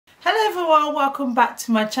Hello everyone, welcome back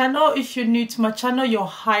to my channel. If you're new to my channel, you're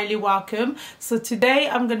highly welcome. So today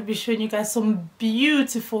I'm going to be showing you guys some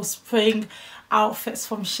beautiful spring outfits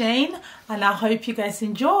from Shein, and I hope you guys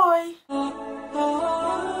enjoy.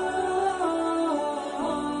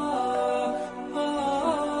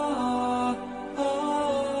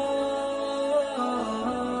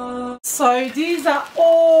 So these are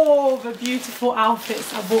all the beautiful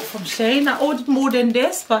outfits I bought from Shein. I ordered more than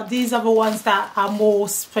this, but these are the ones that are more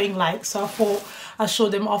spring-like. So I thought I'll show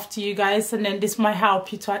them off to you guys, and then this might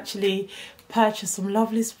help you to actually purchase some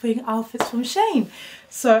lovely spring outfits from Shein.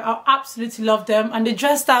 So I absolutely love them. And the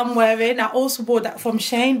dress that I'm wearing, I also bought that from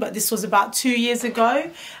Shein, but this was about 2 years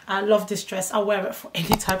ago. I love this dress. I wear it for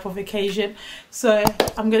any type of occasion. So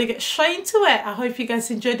I'm gonna get straight into it. I hope you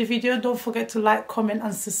guys enjoyed the video. Don't forget to like, comment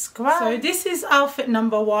and subscribe. So this is outfit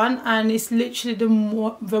number 1, and it's literally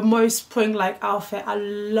the most spring-like outfit. I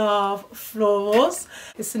love florals.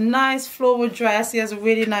 It's a nice floral dress. It has a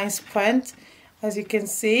really nice print, as you can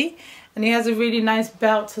see. And it has a really nice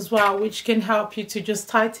belt as well, which can help you to just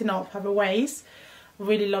tighten up at the waist. I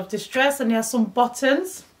really love this dress. And it has some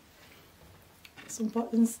buttons. Some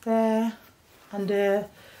buttons there. And the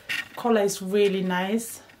collar is really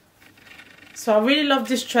nice. So I really love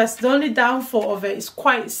this dress. The only downfall of it is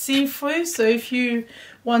quite see-through. So if you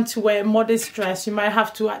want to wear a modest dress, you might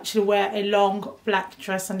have to actually wear a long black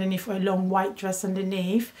dress underneath or a long white dress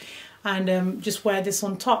underneath. And just wear this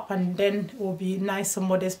on top, and then it will be nice and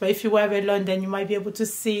modest. But if you wear it alone, then you might be able to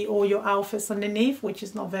see all your outfits underneath, which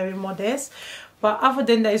is not very modest. But other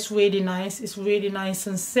than that, it's really nice. It's really nice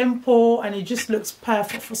and simple, and it just looks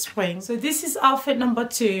perfect for spring. So this is outfit number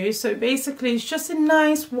 2. So basically it's just a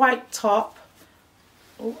nice white top.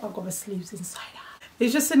 Oh, I've got my sleeves inside out.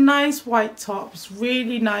 It's just a nice white top. It's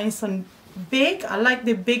really nice and big. I like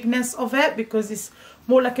the bigness of it because it's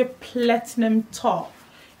more like a platinum top,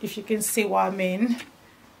 if you can see what I mean.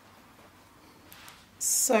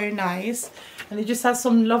 So nice. And it just has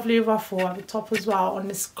some lovely ruffle at the top as well on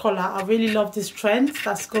this collar. I really love this trend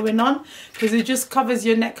that's going on, because it just covers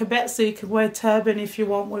your neck a bit, so you can wear a turban if you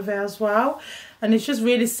want with it as well. And it's just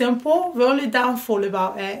really simple. The only downfall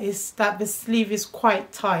about it is that the sleeve is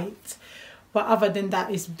quite tight. But other than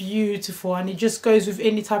that, it's beautiful, and it just goes with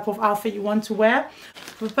any type of outfit you want to wear.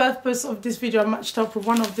 For the purpose of this video, I matched up with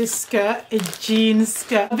one of this skirt, a jean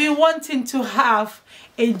skirt. I've been wanting to have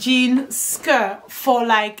a jean skirt for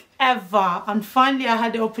like ever, and finally I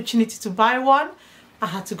had the opportunity to buy one. I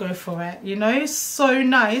had to go for it, you know. So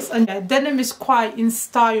nice. And yeah, denim is quite in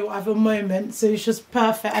style at the moment, so it's just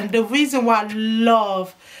perfect. And the reason why I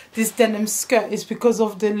love this denim skirt is because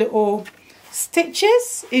of the little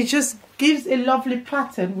stitches. It just gives a lovely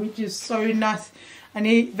pattern, which is so nice. And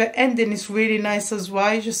the ending is really nice as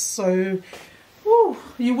well. It's just so, ooh,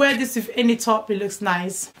 you wear this with any top, it looks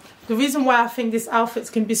nice. The reason why I think these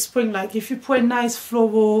outfits can be spring-like, if you put a nice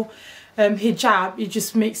floral hijab, it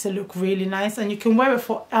just makes it look really nice. And you can wear it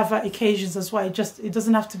for other occasions as well. It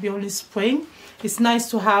doesn't have to be only spring. It's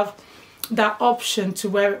nice to have that option to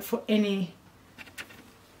wear it for any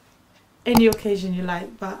occasion you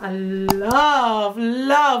like. But I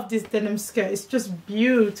love this denim skirt. It's just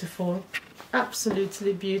beautiful,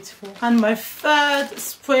 absolutely beautiful. And my third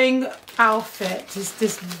spring outfit is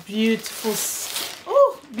this beautiful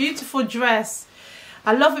dress.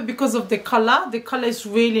 I love it because of the color. The color is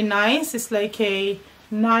really nice. It's like a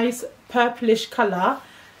nice purplish color.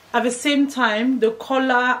 At the same time, the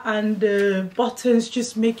collar and the buttons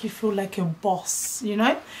just make you feel like a boss, you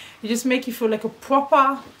know. It just make you feel like a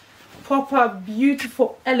proper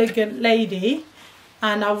beautiful elegant lady.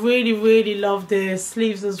 And I really love the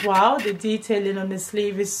sleeves as well. The detailing on the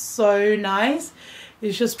sleeve is so nice.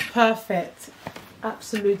 It's just perfect,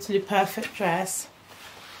 absolutely perfect dress.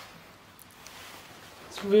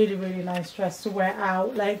 It's really nice dress to wear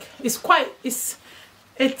out. Like, it's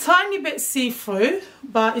a tiny bit see-through,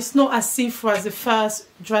 but it's not as see-through as the first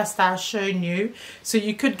dress that I've shown you. So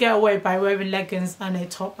you could get away by wearing leggings and a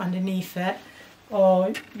top underneath it.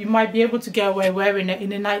 Or you might be able to get away wearing it in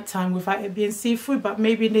the night time without it being see-through, but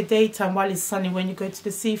maybe in the daytime while it's sunny, when you go to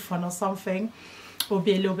the seafront or something, it will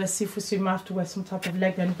be a little bit see-through, so you might have to wear some type of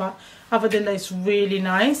legging. But other than that, it's really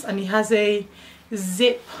nice. And it has a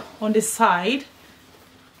zip on the side,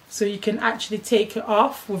 so you can actually take it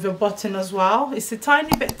off with a button as well. It's a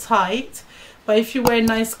tiny bit tight, but if you wear a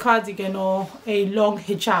nice cardigan or a long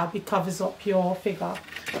hijab, it covers up your figure,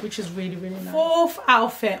 which is really nice. Fourth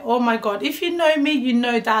outfit, oh my god, if you know me, you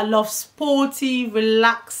know that I love sporty,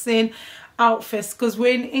 relaxing outfits, because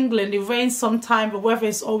we're in England. It rains sometimes, the weather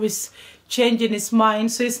is always changing its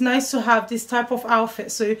mind, so it's nice to have this type of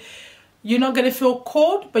outfit. So you're not going to feel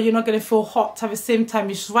cold, but you're not going to feel hot at the same time.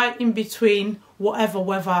 It's right in between whatever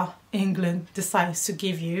weather England decides to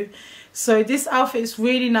give you. So this outfit is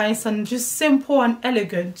really nice and just simple and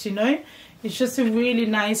elegant, you know. It's just a really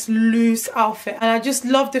nice loose outfit, and I just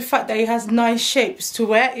love the fact that it has nice shapes to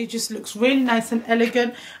wear. It just looks really nice and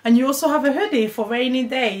elegant. And you also have a hoodie for rainy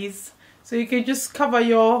days, so you can just cover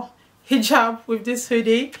your hijab with this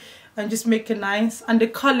hoodie and just make it nice. And the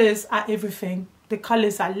colors are everything. The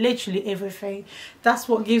colors are literally everything. That's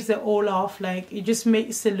what gives it all off. Like, it just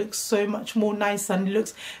makes it look so much more nice, and it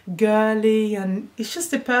looks girly, and it's just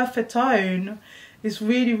the perfect tone. It's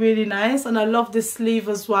really, really nice. And I love the sleeve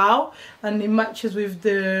as well, and it matches with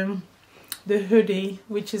the hoodie,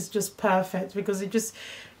 which is just perfect because it just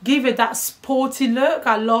give it that sporty look.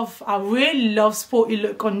 I really love sporty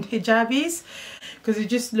look on hijabis because it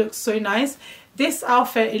just looks so nice. This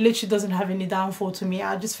outfit, it literally doesn't have any downfall to me.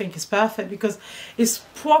 I just think it's perfect because it's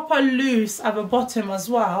proper loose at the bottom as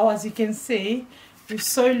well. As you can see, it's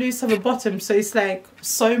so loose at the bottom, so it's like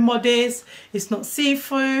so modest. It's not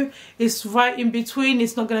see-through. It's right in between.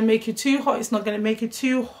 It's not going to make you too hot. It's not going to make you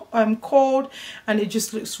too cold, and it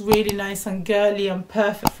just looks really nice and girly and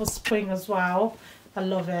perfect for spring as well. I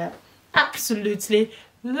love it. Absolutely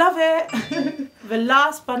love it. The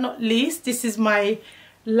last but not least, this is my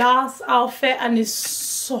last outfit, and it's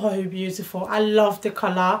so beautiful. I love the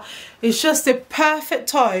color. It's just a perfect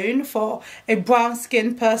tone for a brown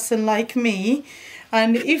skinned person like me.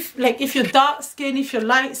 And if you're dark skin, if you're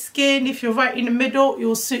light skin, if you're right in the middle, it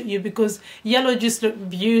will suit you because yellow just looks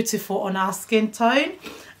beautiful on our skin tone.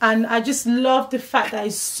 And I just love the fact that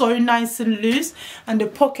it's so nice and loose, and the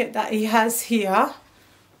pocket that it has here,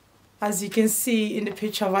 as you can see in the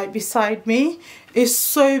picture right beside me, is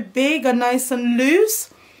so big and nice and loose.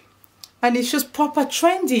 And it's just proper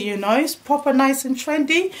trendy, you know. It's proper nice and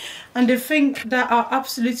trendy. And the thing that I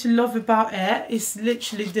absolutely love about it is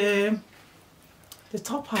literally the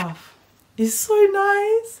top half. It's so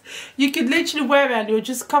nice. You could literally wear it and you'll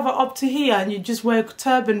just cover up to here, and you just wear a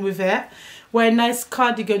turban with it. Wear a nice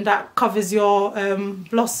cardigan that covers your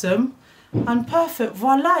blossom. And perfect.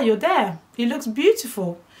 Voila, you're there. It looks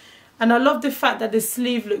beautiful. And I love the fact that the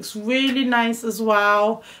sleeve looks really nice as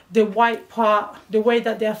well. The white part, the way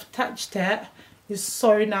that they have attached it is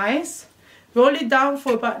so nice. The only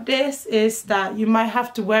downfall about this is that you might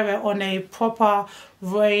have to wear it on a proper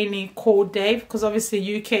rainy, cold day, because obviously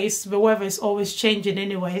the weather is always changing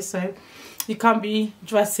anyway, so you can't be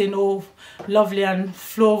dressing all lovely and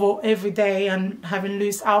floral every day and having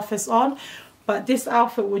loose outfits on. But this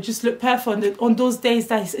outfit would just look perfect on those days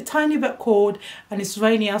that it's a tiny bit cold and it's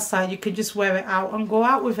rainy outside. You can just wear it out and go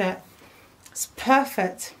out with it. It's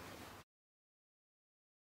perfect.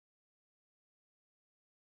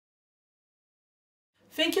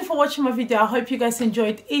 Thank you for watching my video. I hope you guys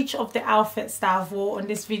enjoyed each of the outfits that I've wore on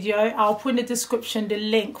this video. I'll put in the description the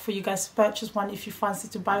link for you guys to purchase one if you fancy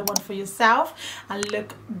to buy one for yourself and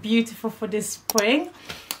look beautiful for this spring.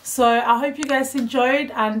 So I hope you guys enjoyed,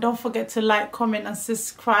 and don't forget to like, comment and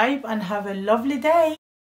subscribe, and have a lovely day.